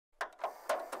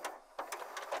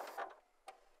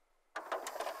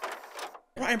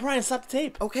Brian, stop the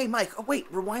tape. Okay, Mike. Oh, wait.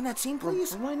 Rewind that scene,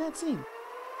 please. Rewind that scene.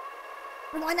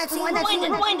 Rewind that scene.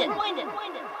 Rewind it.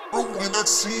 Rewind that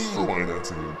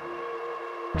scene.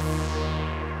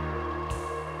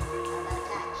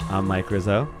 I'm Mike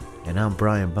Rizzo. And I'm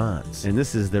Brian Bonds. And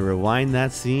this is the Rewind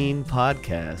That Scene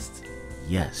podcast.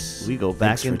 Yes. We go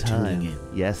back in time.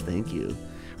 Yes, thank you.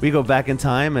 We go back in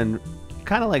time and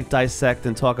kind of like dissect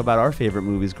and talk about our favorite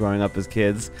movies growing up as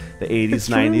kids, the 80s,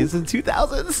 90s, and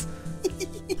 2000s.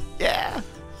 Yeah.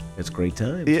 It's great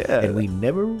times. Yeah. And we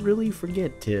never really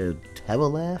forget to have a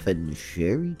laugh and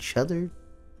share each other.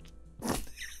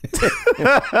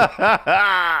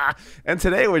 And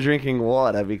today we're drinking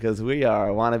water because we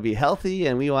want to be healthy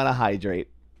and we want to hydrate.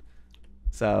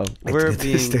 So we're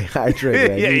being stay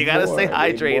hydrated. Yeah, you gotta stay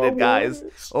hydrated, guys.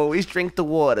 Always drink the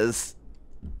waters,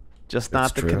 just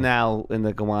not the canal in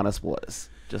the Gowanus waters.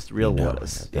 Just real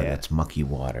waters. That's mucky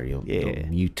water. You'll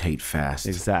mutate fast.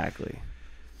 Exactly.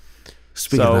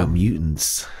 Speaking about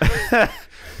mutants,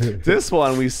 this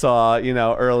one we saw,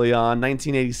 early on,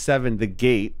 1987, The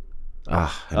Gate. An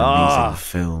amazing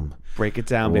film. Break it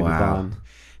down, baby Bond.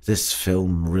 This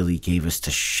film really gave us the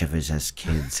shivers as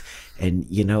kids. And,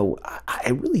 I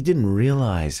really didn't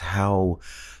realize how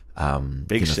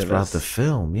big shivers throughout the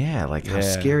film. Yeah, like how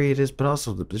scary it is, but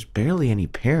also there's barely any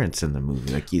parents in the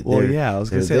movie. Like, I was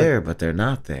gonna say, they're there, but they're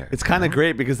not there. It's kind of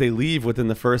great because they leave within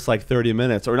the first 30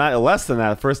 minutes, or not less than that,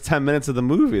 the first 10 minutes of the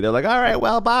movie. They're like, all right,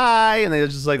 well, bye. And they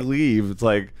just leave. It's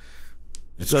like,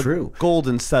 it's true.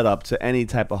 Golden setup to any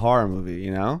type of horror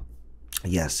movie,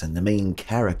 Yes, and the main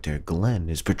character, Glenn,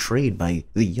 is portrayed by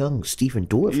the young Stephen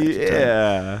Dorff at the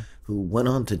time, who went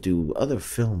on to do other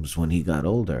films when he got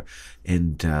older.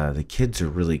 And the kids are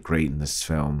really great in this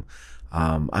film.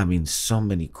 So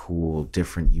many cool,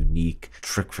 different, unique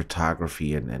trick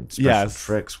photography and special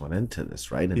tricks went into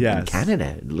this, right? And in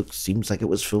Canada, seems like it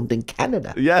was filmed in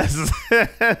Canada. Yes,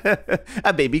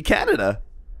 a baby Canada.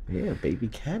 Yeah, baby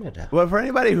Canada. Well, for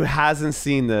anybody who hasn't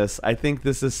seen this, I think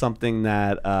this is something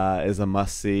that is a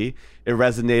must-see. It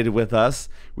resonated with us.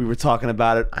 We were talking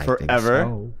about it forever.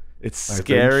 So. It's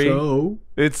scary. So.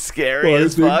 It's scary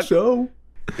as fuck. So.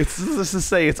 Let's just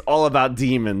say it's all about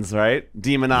demons, right?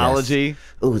 Demonology. Yes.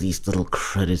 Oh, these little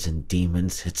critters and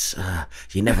demons. It's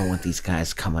you never want these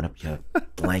guys coming up your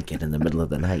blanket in the middle of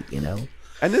the night, And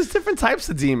there's different types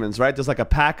of demons, right? There's a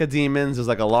pack of demons. There's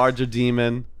a larger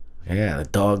demon. Yeah, the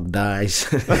dog dies.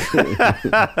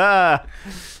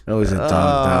 Always a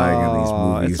dog dying in these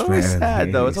movies, it's always man.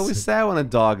 sad, though. It's always sad when a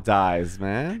dog dies,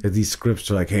 man. And these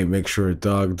scripts are like, hey, make sure a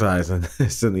dog dies. And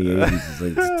this in the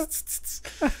 80s. It's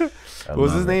like, what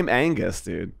was his name? Angus,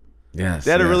 dude. Yes.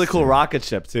 They had a really cool rocket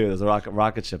ship, too. There's a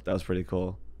rocket ship that was pretty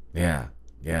cool. Yeah.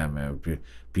 Yeah, man.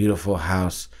 Beautiful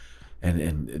house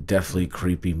and definitely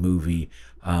creepy movie.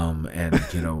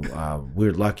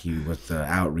 We're lucky with the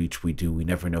outreach we do. We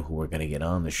never know who we're going to get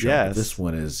on the show. Yes. But this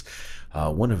one is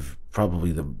one of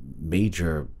probably the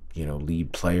major,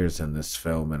 lead players in this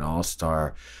film, an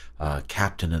all-star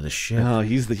captain of the ship. Oh,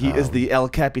 he is the El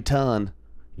Capitan.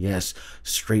 Yes,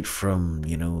 straight from,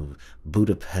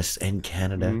 Budapest and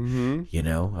Canada.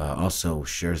 Mm-hmm. Also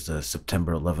shares the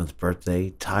September 11th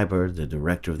birthday. Tibor, the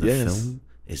director of the film,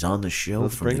 is on the show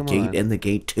from The Gate and The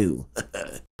Gate 2.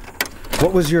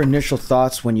 What was your initial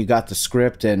thoughts when you got the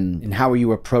script, and how were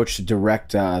you approached to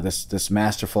direct this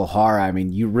masterful horror? I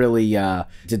mean, you really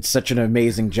did such an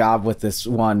amazing job with this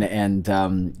one, and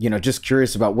just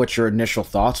curious about what your initial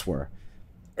thoughts were.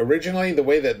 Originally, the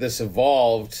way that this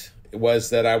evolved was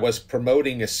that I was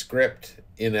promoting a script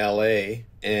in LA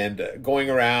and going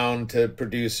around to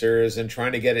producers and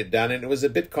trying to get it done, and it was a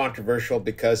bit controversial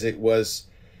because it was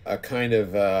a kind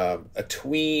of a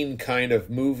tween kind of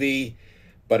movie.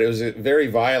 But it was very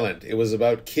violent. It was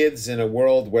about kids in a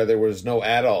world where there was no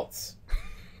adults,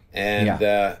 and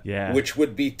which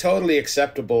would be totally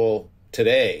acceptable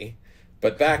today.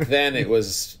 But back then, it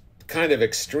was kind of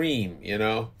extreme,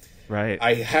 Right.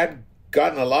 I had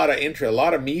gotten a lot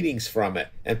of meetings from it,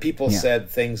 and people said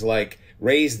things like,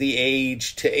 raise the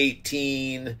age to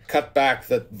 18, cut back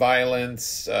the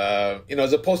violence.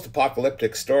 As a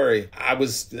post-apocalyptic story, I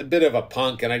was a bit of a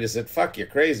punk, and I just said, fuck, you're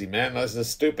crazy, man. This is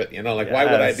stupid. Why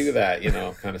would I do that?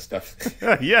 Kind of stuff.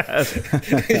 Yes.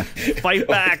 Fight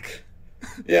back.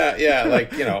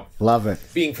 Yeah, Love it.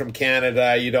 Being from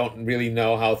Canada, you don't really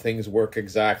know how things work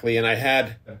exactly. And I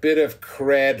had a bit of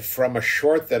cred from a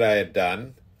short that I had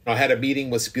done. I had a meeting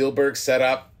with Spielberg set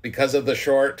up because of the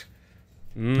short.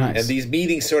 Nice. And these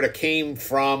meetings sort of came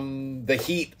from the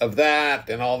heat of that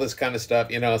and all this kind of stuff,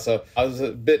 so I was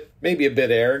maybe a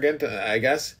bit arrogant, I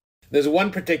guess. There's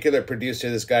one particular producer,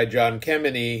 this guy, John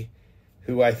Kemeny,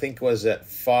 who I think was at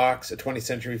Fox, at 20th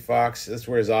Century Fox. That's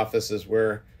where his offices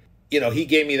were. You know, he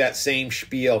gave me that same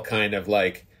spiel, kind of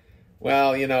like,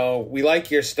 well, you know, we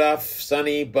like your stuff,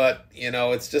 Sonny, but, you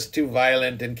know, it's just too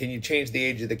violent, and can you change the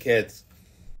age of the kids?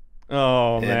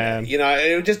 Oh, and, man. You know,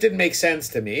 it just didn't make sense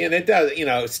to me. And it does, you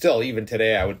know, still, even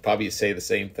today, I would probably say the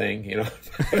same thing, you know.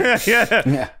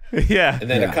 Yeah. And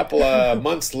then a couple of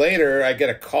months later, I get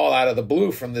a call out of the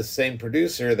blue from this same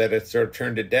producer that had sort of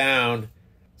turned it down.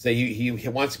 Say he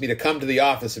wants me to come to the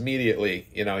office immediately.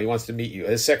 You know, he wants to meet you.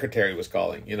 His secretary was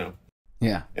calling, you know.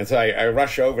 Yeah. And so I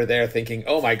rush over there thinking,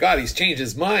 oh, my God, he's changed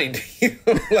his mind. You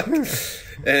know, like,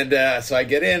 and so I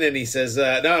get in and he says,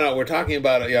 no, we're talking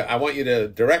about, I want you to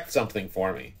direct something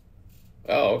for me.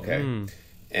 Oh, okay.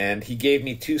 And he gave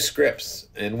me 2 scripts,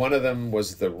 and one of them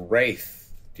was The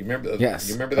Wraith. Do you remember? Yes,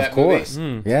 you remember that of course.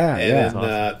 movie? Yeah, and then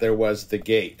awesome. there was The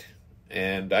Gate.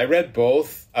 And I read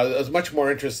both. I was much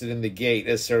more interested in The Gate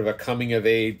as sort of a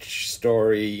coming-of-age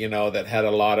story, you know, that had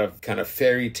a lot of kind of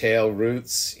fairy tale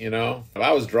roots, you know.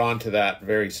 I was drawn to that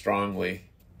very strongly.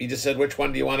 He just said, which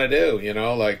one do you want to do? You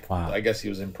know, like, wow. I guess he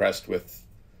was impressed with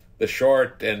the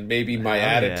short and maybe my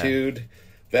attitude.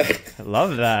 Yeah. I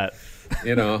love that.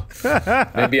 You know,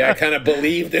 maybe I kind of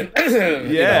believed in,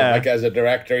 you know, like as a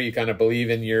director, you kind of believe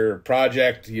in your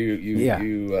project. You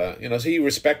know, so he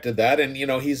respected that. And, you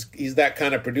know, he's that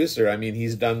kind of producer. I mean,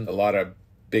 he's done a lot of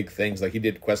big things. Like he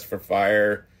did Quest for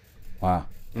Fire. Wow.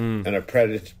 And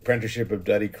Apprenticeship of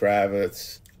Duddy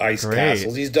Kravitz, Ice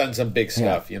Castles. He's done some big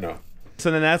stuff, you know.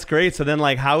 So then that's great. So then,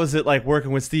 like, how is it like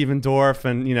working with Stephen Dorff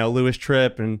and, you know, Louis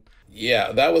Tripp? And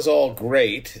yeah, that was all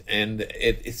great. And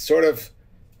it's sort of,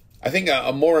 I think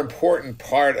a more important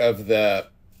part of the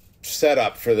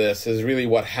setup for this is really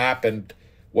what happened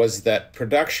was that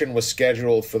production was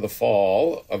scheduled for the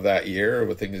fall of that year.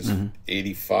 I think it was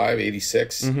 85,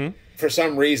 86. For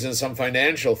some reason, some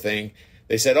financial thing,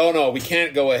 they said, oh, no, we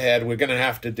can't go ahead. We're going to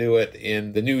have to do it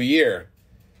in the new year.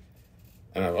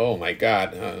 And I'm, oh, my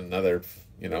God, another,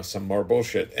 you know, some more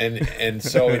bullshit. And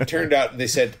so it turned out, they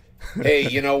said, hey,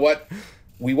 you know what?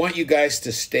 We want you guys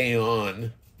to stay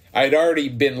on. I'd already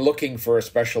been looking for a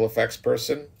special effects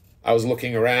person. I was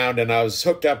looking around and I was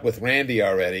hooked up with Randy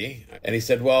already. And he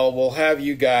said, well, we'll have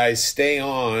you guys stay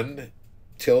on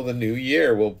till the new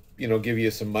year. We'll, you know, give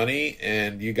you some money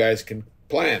and you guys can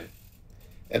plan.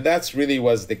 And that's really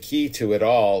was the key to it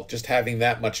all, just having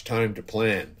that much time to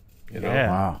plan, you know? Yeah.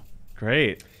 Wow.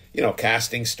 Great. You know,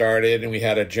 casting started and we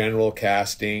had a general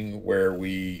casting where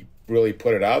we really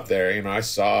put it out there. You know, I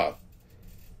saw,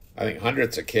 I think,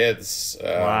 hundreds of kids,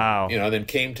 wow. You know, then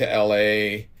came to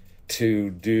LA to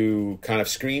do kind of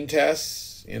screen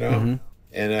tests, you know,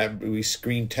 and we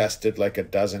screen tested like a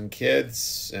dozen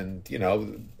kids and, you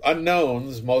know,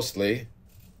 unknowns mostly.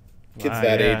 Kids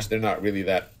that age, they're not really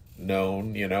that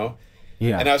known, you know.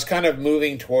 Yeah. And I was kind of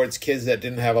moving towards kids that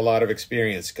didn't have a lot of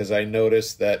experience because I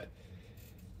noticed that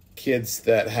kids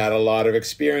that had a lot of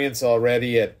experience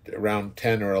already at around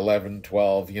 10 or 11,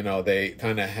 12, you know, they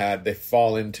kind of they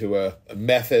fall into a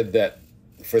method that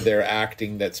for their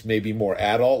acting that's maybe more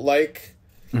adult-like,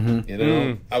 you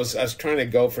know. I was trying to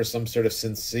go for some sort of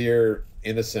sincere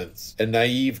innocence, a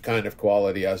naive kind of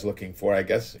quality I was looking for, I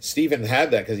guess. Stephen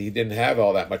had that because he didn't have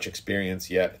all that much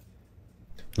experience yet.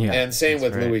 Yeah, and same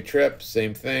with Louis Tripp,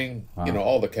 same thing. Wow. You know,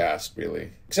 all the cast,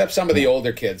 really. Except some of the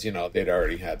older kids, you know, they'd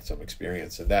already had some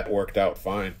experience, and that worked out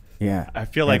fine. Yeah. I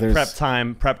feel like prep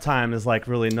time is like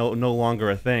really no longer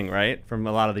a thing, right? From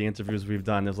a lot of the interviews we've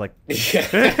done, there's like,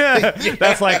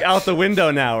 that's like out the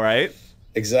window now, right?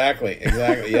 Exactly.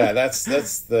 Yeah, that's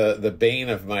the bane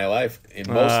of my life in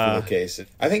most of the cases.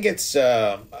 I think it's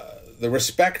the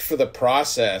respect for the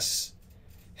process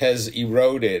has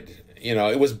eroded. You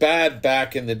know, it was bad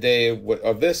back in the day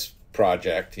of this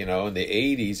project, you know, in the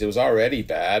 80s. It was already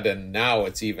bad, and now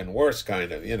it's even worse,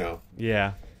 kind of, you know.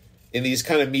 Yeah. In these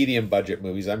kind of medium budget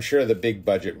movies, I'm sure the big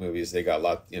budget movies, they got a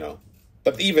lot, you know,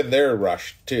 but even they're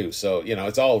rushed too. So, you know,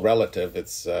 it's all relative.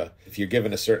 It's if you're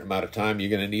given a certain amount of time,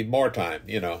 you're going to need more time,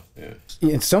 you know. Yeah.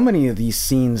 And so many of these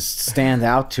scenes stand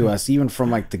out to us, even from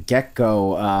like the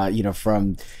get-go, you know,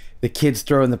 from the kids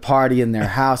throwing the party in their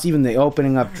house, even the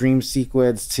opening up dream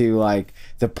sequence to like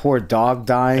the poor dog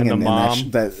dying and the mom,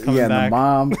 the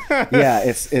mom. Yeah,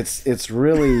 it's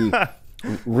really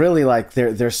really like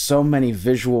there's so many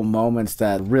visual moments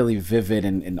that are really vivid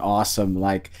and awesome.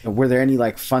 Like, were there any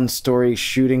like fun stories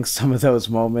shooting some of those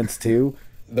moments too?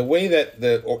 The way that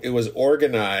it was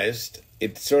organized,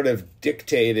 it sort of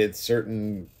dictated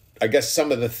certain, I guess,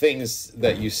 some of the things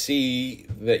that you see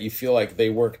that you feel like they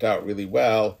worked out really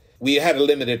well. We had a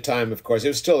limited time, of course. It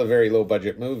was still a very low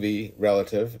budget movie,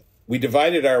 relative. we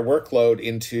divided our workload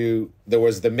into, there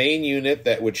was the main unit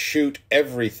that would shoot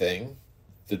everything,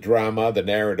 the drama, the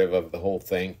narrative of the whole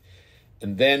thing.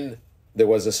 And then there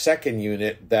was a second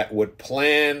unit that would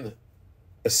plan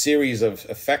a series of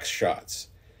effects shots.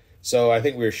 So I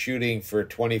think we were shooting for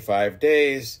 25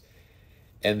 days.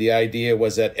 And the idea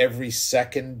was that every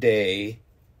second day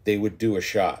they would do a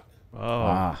shot.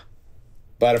 Oh.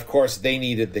 But of course they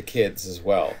needed the kids as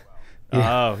well.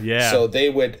 Oh, yeah. So they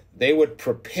would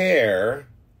prepare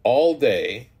all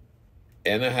day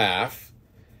and a half,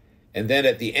 and then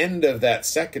at the end of that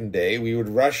second day, we would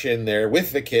rush in there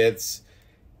with the kids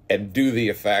and do the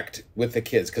effect with the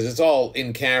kids, because it's all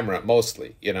in camera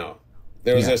mostly. You know,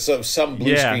 there was some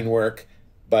blue screen work,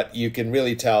 but you can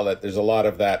really tell that there's a lot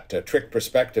of that trick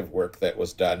perspective work that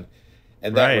was done,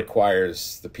 and that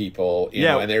requires the people. You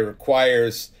know, and it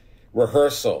requires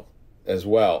rehearsal as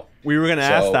well. We were going to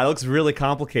ask that. It looks really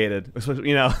complicated.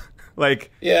 You know,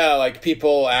 like... Yeah, like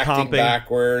people acting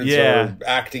backwards or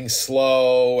acting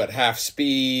slow at half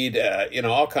speed. You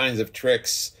know, all kinds of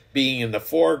tricks. Being in the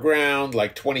foreground,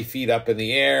 like 20 feet up in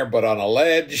the air, but on a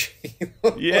ledge.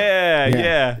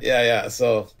 Yeah.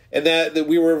 So, and that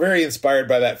we were very inspired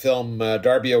by that film,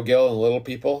 Darby O'Gill and Little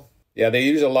People. Yeah, they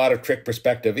use a lot of trick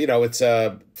perspective. You know, it's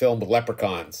a film with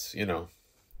leprechauns, you know.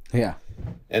 Yeah.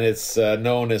 And it's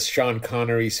known as Sean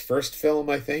Connery's first film,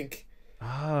 I think.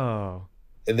 Oh.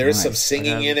 And there is some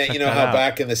singing in it. You know how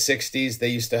back in the 60s they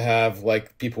used to have,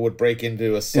 like, people would break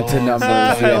into a song. Into numbers.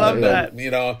 I love that. You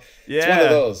know, it's one of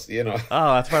those, you know.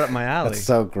 Oh, that's right up my alley. That's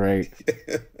so great.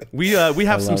 We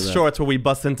have some shorts where we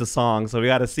bust into songs, so we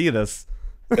got to see this.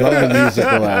 Love the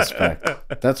musical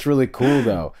aspect. That's really cool,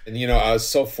 though. And, you know, I was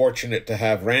so fortunate to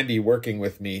have Randy working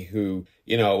with me, who,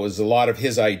 you know, it was a lot of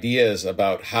his ideas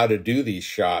about how to do these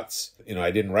shots. You know,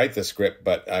 I didn't write the script,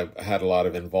 but I had a lot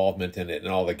of involvement in it and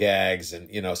all the gags.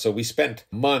 And, you know, so we spent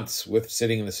months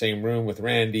sitting in the same room with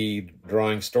Randy,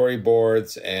 drawing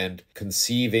storyboards and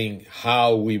conceiving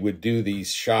how we would do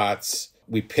these shots.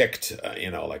 We picked, you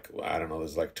know, like, I don't know,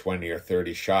 there's like 20 or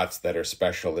 30 shots that are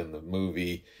special in the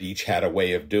movie. Each had a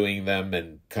way of doing them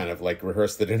and kind of like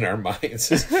rehearsed it in our minds.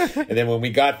 And then when we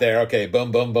got there, okay,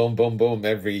 boom, boom, boom, boom, boom.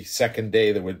 Every second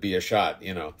day there would be a shot,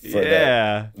 you know, for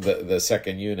the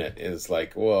second unit. Is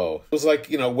like, whoa. It was like,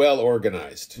 you know, well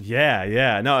organized.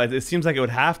 Yeah. No, it seems like it would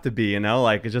have to be, you know,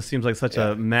 like it just seems like such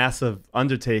a massive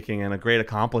undertaking and a great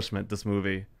accomplishment, this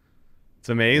movie. It's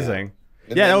amazing.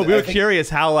 Yeah, we were curious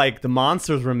how, like, the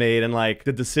monsters were made and, like,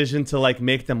 the decision to, like,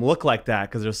 make them look like that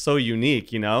because they're so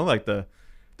unique, you know, like the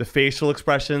facial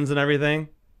expressions and everything.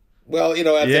 Well, you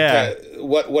know,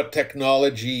 what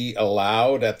technology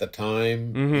allowed at the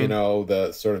time, you know,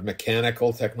 the sort of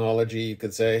mechanical technology, you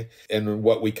could say, and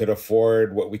what we could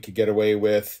afford, what we could get away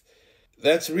with.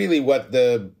 That's really what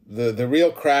the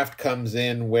real craft comes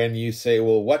in when you say,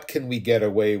 well, what can we get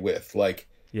away with? Like,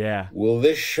 will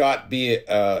this shot be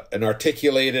an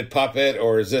articulated puppet,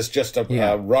 or is this just a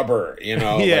rubber, you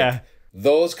know? Like,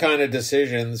 those kind of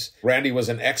decisions. Randy was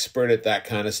an expert at that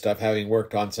kind of stuff, having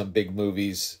worked on some big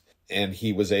movies, and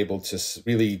he was able to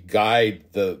really guide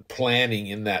the planning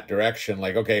in that direction.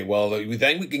 Like, okay, well, we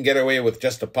think we can get away with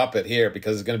just a puppet here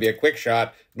because it's going to be a quick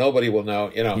shot. Nobody will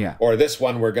know, you know. Yeah. Or this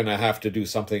one, we're going to have to do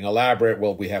something elaborate.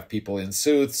 Well, we have people in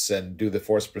suits and do the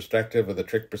forced perspective or the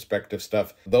trick perspective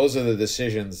stuff. Those are the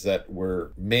decisions that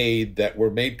were made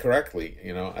correctly,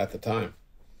 you know, at the time.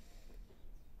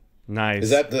 Nice.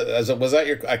 Was that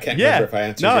your? I can't remember if I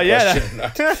answered your question.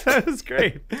 That was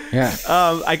great. Yeah.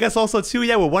 I guess also too.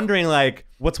 Yeah, we're wondering, like,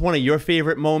 what's one of your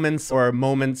favorite moments or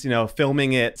moments, you know,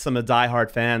 filming it. Some of the diehard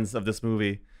fans of this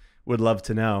movie would love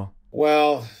to know.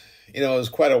 Well, you know, it was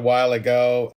quite a while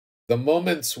ago. The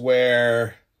moments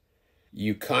where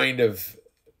you kind of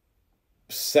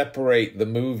separate the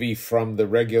movie from the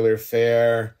regular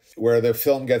fare, where the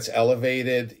film gets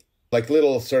elevated. Like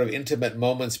little sort of intimate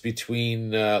moments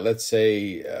between, let's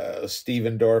say,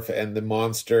 Stephen Dorff and the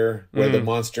monster, where the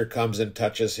monster comes and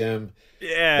touches him.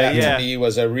 That to me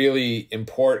was a really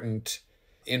important,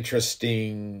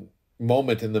 interesting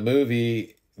moment in the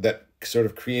movie that sort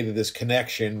of created this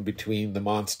connection between the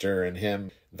monster and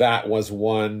him. That was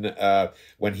one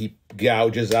when he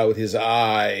gouges out his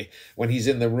eye, when he's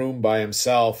in the room by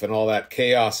himself and all that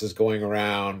chaos is going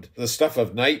around. The stuff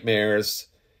of nightmares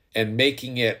and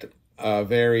making it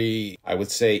very, I would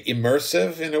say,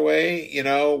 immersive in a way, you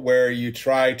know, where you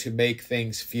try to make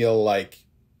things feel like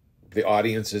the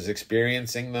audience is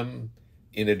experiencing them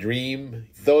in a dream.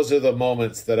 Those are the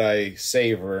moments that I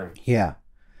savor. Yeah.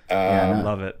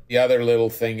 Love it. The other little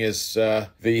thing is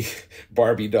the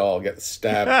Barbie doll gets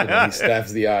stabbed. He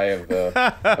stabs the eye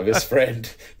of his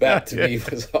friend. That to me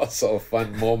was also a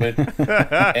fun moment.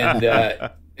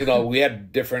 And we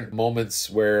had different moments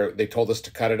where they told us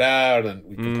to cut it out, and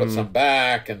we could put some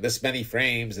back, and this many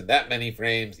frames and that many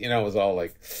frames. It was all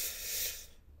like,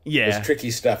 it was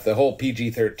tricky stuff. The whole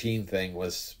PG-13 thing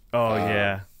was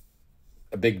a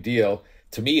big deal.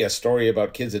 To me, a story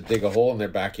about kids that dig a hole in their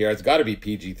backyard's got to be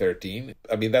PG-13.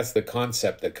 I mean, that's the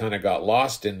concept that kind of got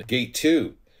lost in Gate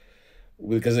 2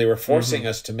 because they were forcing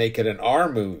us to make it an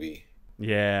R movie.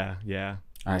 Yeah.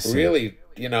 I see. Really,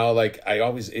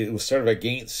 it was sort of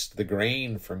against the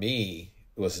grain for me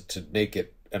was to make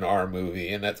it an R movie,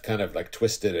 and that's kind of like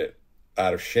twisted it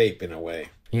out of shape in a way.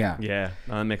 Yeah. Yeah,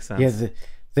 no, that makes sense. Yeah,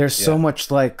 there's so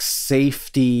much like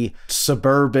safety,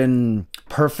 suburban,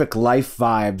 perfect life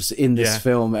vibes in this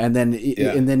film, and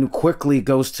then quickly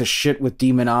goes to shit with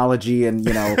demonology and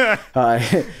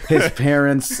his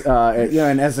parents.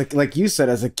 And as like you said,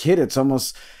 as a kid, it's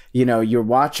almost. You're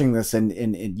watching this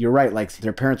and you're right, like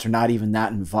their parents are not even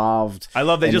that involved. I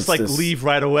love they just like leave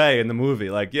right away in the movie.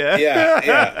 Like, yeah.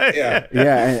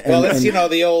 Well, it's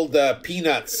the old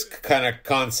Peanuts kind of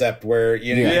concept where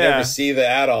you never see the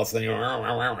adults, and you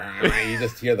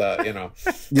just hear the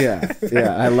Yeah,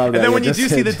 I love that. And then when you do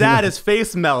see the dad, his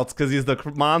face melts because he's the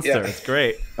monster. Yeah. It's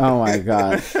great. Oh my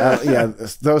god,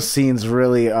 those scenes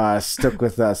really stuck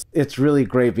with us. It's really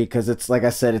great because it's like I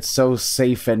said, it's so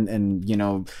safe and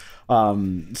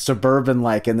suburban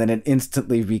like, and then it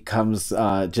instantly becomes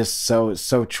just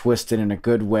so twisted in a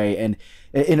good way.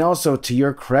 And also to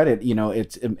your credit,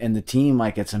 it's and the team,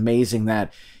 like it's amazing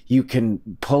that you can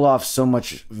pull off so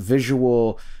much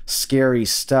visual scary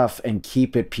stuff and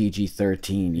keep it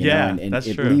PG-13. You know? And that's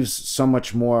it true. leaves so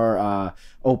much more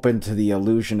open to the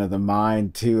illusion of the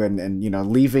mind too,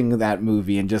 and leaving that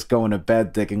movie and just going to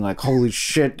bed thinking like, holy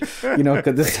shit,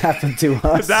 could this happen to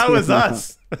us? That was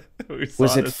us.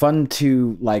 Was it fun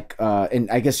to like and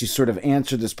I guess you sort of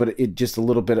answered this, but it just a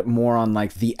little bit more on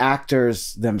like the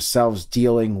actors themselves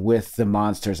dealing with the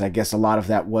monsters? I guess a lot of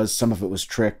that was, some of it was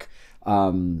trick,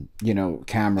 camera work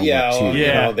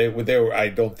too. They were, I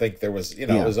don't think there was, it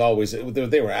was always,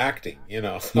 they were acting,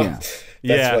 That's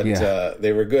what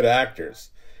they were good acters.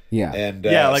 And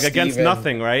like Against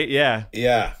Nothing, right?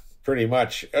 Yeah, pretty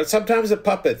much. Sometimes the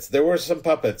puppets, there were some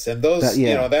puppets, and those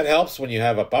that helps when you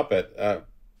have a puppet.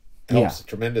 Helps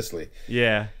tremendously.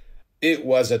 Yeah. It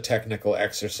was a technical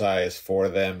exercise for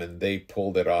them, and they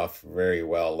pulled it off very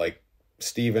well. Like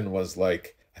Stephen was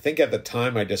like, I think at the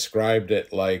time I described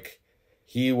it like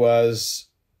he was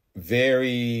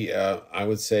very I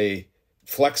would say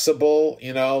flexible,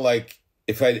 like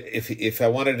if I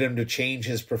wanted him to change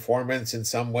his performance in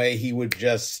some way, he would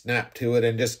just snap to it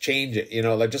and just change it,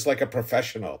 just like a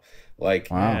professional. Like,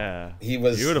 wow. He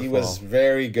was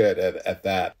very good at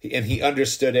that. And he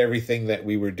understood everything that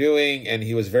we were doing, and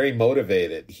he was very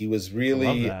motivated. He was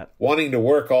really wanting to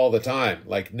work all the time,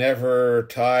 like never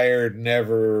tired,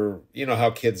 never, how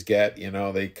kids get,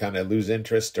 they kind of lose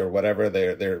interest or whatever.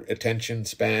 Their attention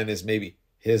span is maybe,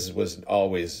 his was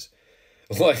always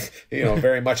like,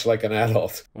 very much like an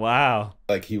adult. Wow.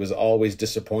 Like he was always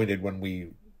disappointed when we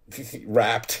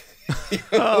rapped.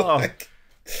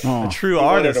 A true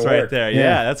artist right there.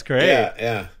 Yeah, that's great.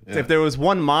 Yeah. If there was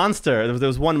one monster,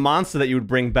 that you would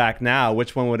bring back now,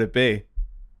 which one would it be?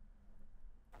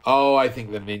 Oh, I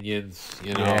think the Minions.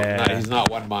 He's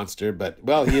not one monster, but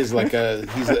he is like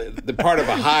the part of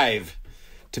a hive.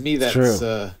 To me, that's true.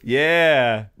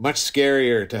 Much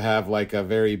scarier to have like a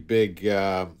very big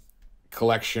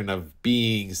collection of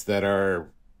beings that are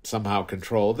somehow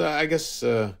controlled. I guess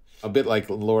a bit like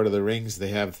Lord of the Rings, they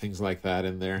have things like that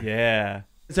in there. Yeah.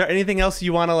 Is there anything else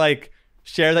you want to like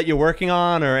share that you're working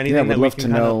on, or anything that we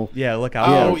can know? Look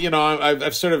out.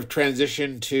 I've sort of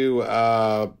transitioned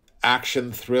to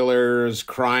action thrillers,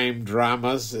 crime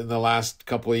dramas in the last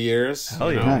couple of years.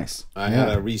 Hell yeah. Nice. I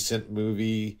had a recent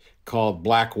movie called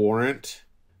Black Warrant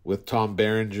with Tom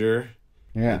Berenger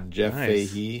and Jeff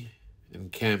Fahey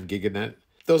and Cam Giganet.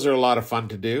 Those are a lot of fun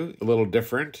to do, a little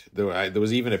different. There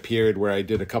was even a period where I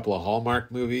did a couple of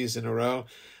Hallmark movies in a row.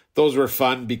 Those were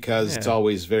fun because it's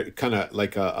always very kind of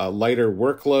like a lighter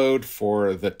workload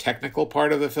for the technical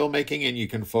part of the filmmaking, and you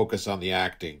can focus on the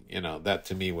acting. That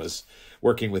to me was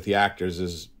working with the actors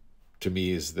is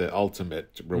the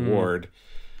ultimate reward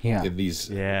in these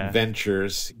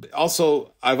ventures.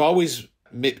 Also, I've always,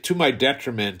 to my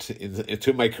detriment,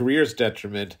 to my career's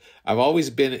detriment, I've always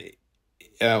been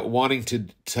wanting to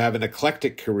have an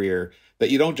eclectic career that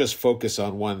you don't just focus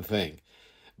on one thing.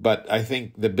 But I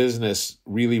think the business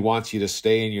really wants you to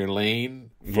stay in your lane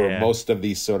for most of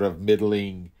these sort of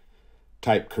middling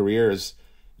type careers,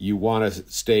 you want to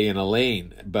stay in a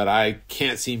lane, but I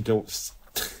can't seem to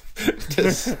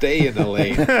to stay in a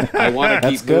lane. I want to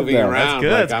keep moving around.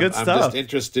 That's good. I'm just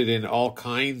interested in all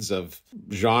kinds of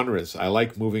genres. I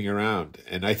like moving around,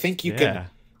 and I think you can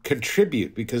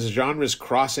contribute because genres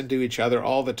cross into each other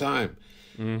all the time.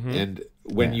 And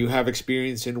when you have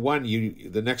experience in one,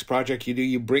 the next project you do,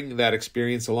 you bring that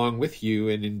experience along with you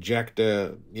and inject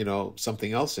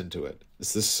something else into it.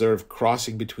 It's this sort of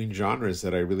crossing between genres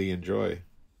that I really enjoy.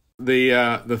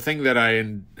 The thing that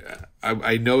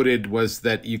I noted was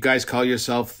that you guys call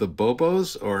yourself the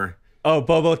Bobos, or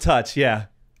Bobo Touch, yeah.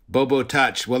 Bobo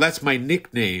Touch. Well, that's my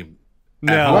nickname.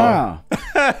 No. Wow.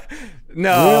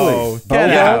 No.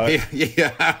 Really?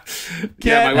 Get out.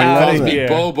 Yeah, my wife calls me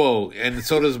Bobo, and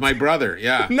so does my brother.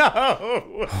 Yeah.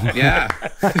 No. Yeah.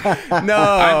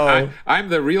 No. I'm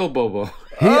the real Bobo.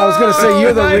 I was going to say,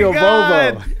 you're the real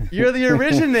God. Bobo. You're the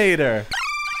originator.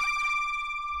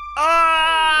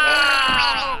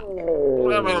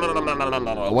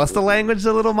 What's the language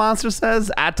the little monster says?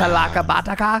 Atalaka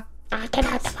bataka?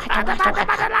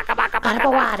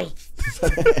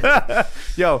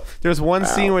 Yo, there's one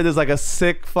scene where there's like a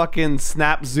sick fucking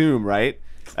snap zoom, right?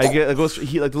 Like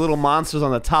the little monster's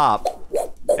on the top,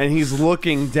 and he's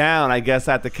looking down, I guess,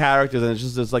 at the characters, and it's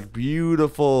just this like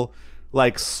beautiful,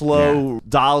 like slow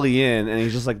dolly in, and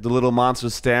he's just like the little monster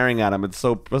staring at him. It's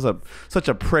such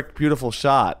a prick, beautiful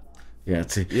shot. Yeah,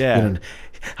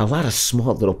 a lot of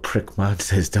small little prick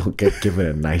monsters don't get given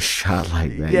a nice shot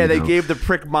like that. Yeah, they gave the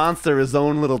prick monster his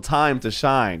own little time to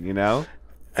shine, you know?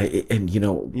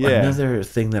 Another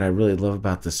thing that I really love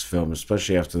about this film,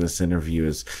 especially after this interview,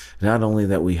 is not only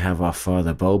that we have our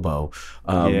father Bobo,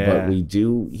 but we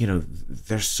do,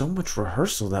 there's so much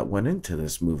rehearsal that went into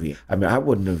this movie. I mean, I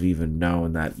wouldn't have even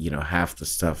known that, half the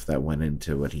stuff that went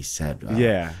into what he said.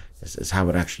 Is how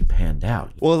it actually panned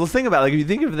out. Well, the thing about, like, if you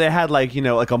think if they had, like,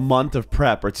 like a month of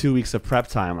prep or 2 weeks of prep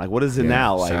time, like, what is it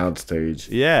now? Like, soundstage.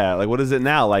 Yeah, like, what is it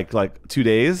now? Like 2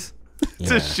 days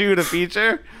to shoot a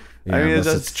feature? Yeah, I mean,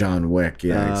 it's John Wick.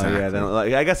 Yeah, exactly. Yeah, then,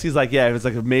 like, I guess he's like, if it's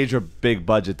like a major big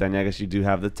budget, then I guess you do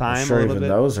have the time. I'm sure a little even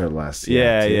bit. Those are less.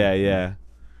 Yeah.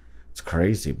 It's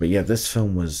crazy, but yeah, this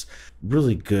film was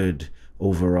really good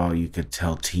overall. You could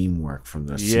tell teamwork from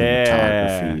the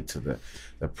cinematography to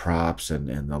the props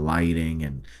and the lighting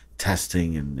and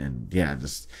testing and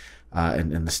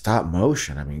the stop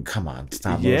motion. I mean, come on,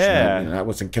 stop motion. That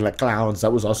wasn't Killer Clowns.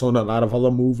 That was also in a lot of other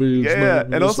movies. Yeah,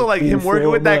 and also like him working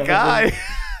with that guy.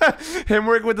 Him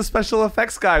working with the special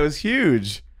effects guy was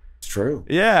huge. It's true.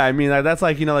 Yeah, I mean, that's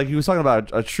like, like he was talking about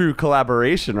a true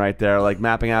collaboration right there, like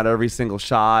mapping out every single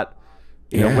shot.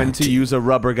 You know, when to use a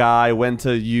rubber guy, when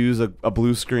to use a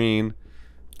blue screen.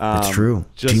 It's true.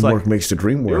 Teamwork makes the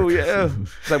dream work. Oh, yeah.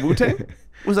 Is that Wu-Tang?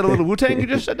 Was that a little Wu-Tang you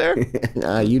just said there?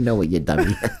 You know what you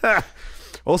done.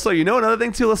 Also, another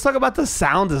thing too, let's talk about the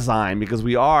sound design, because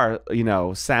we are,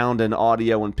 sound and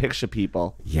audio and picture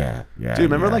people. Yeah. Dude,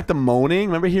 remember like the moaning?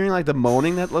 Remember hearing like the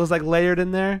moaning that was like layered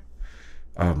in there?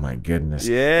 Oh my goodness.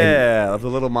 Yeah, of the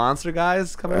little monster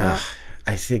guys coming out.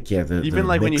 I think, even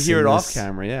like when you hear it off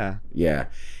camera, Yeah.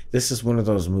 This is one of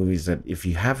those movies that if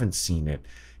you haven't seen it,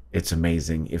 it's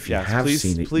amazing. If you have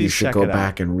seen it, you should go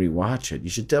back and rewatch it. You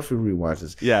should definitely rewatch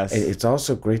this. Yes. It's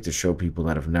also great to show people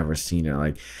that have never seen it.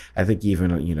 Like, I think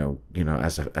even,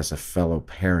 as a fellow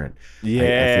parent, I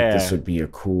think this would be a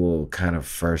cool kind of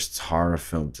first horror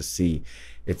film to see.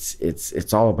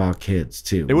 It's all about kids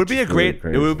too. It would be a great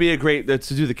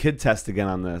to do the kid test again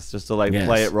on this, just to like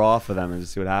play it raw for them and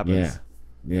just see what happens.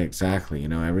 Yeah, exactly.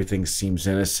 Everything seems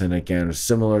innocent again,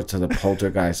 similar to the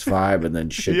Poltergeist vibe, and then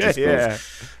shit just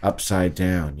goes upside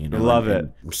down. I love it.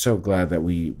 I'm so glad that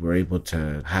we were able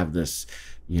to have this,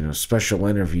 special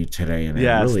interview today, and it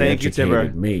really thank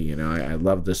educated you, me. I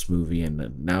love this movie,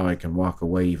 and now I can walk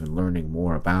away even learning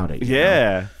more about it.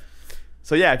 Yeah.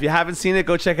 So yeah, if you haven't seen it,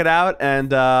 go check it out.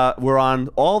 And we're on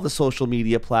all the social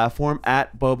media platform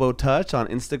at Bobo Touch on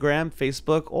Instagram,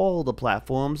 Facebook, all the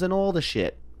platforms and all the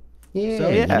shit.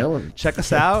 Yeah, so check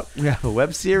us out. We have a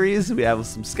web series. We have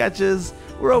some sketches.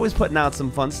 We're always putting out some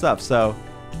fun stuff. So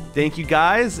thank you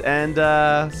guys, and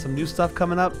some new stuff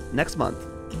coming up next month.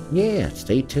 Yeah,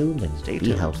 stay tuned and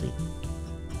be healthy.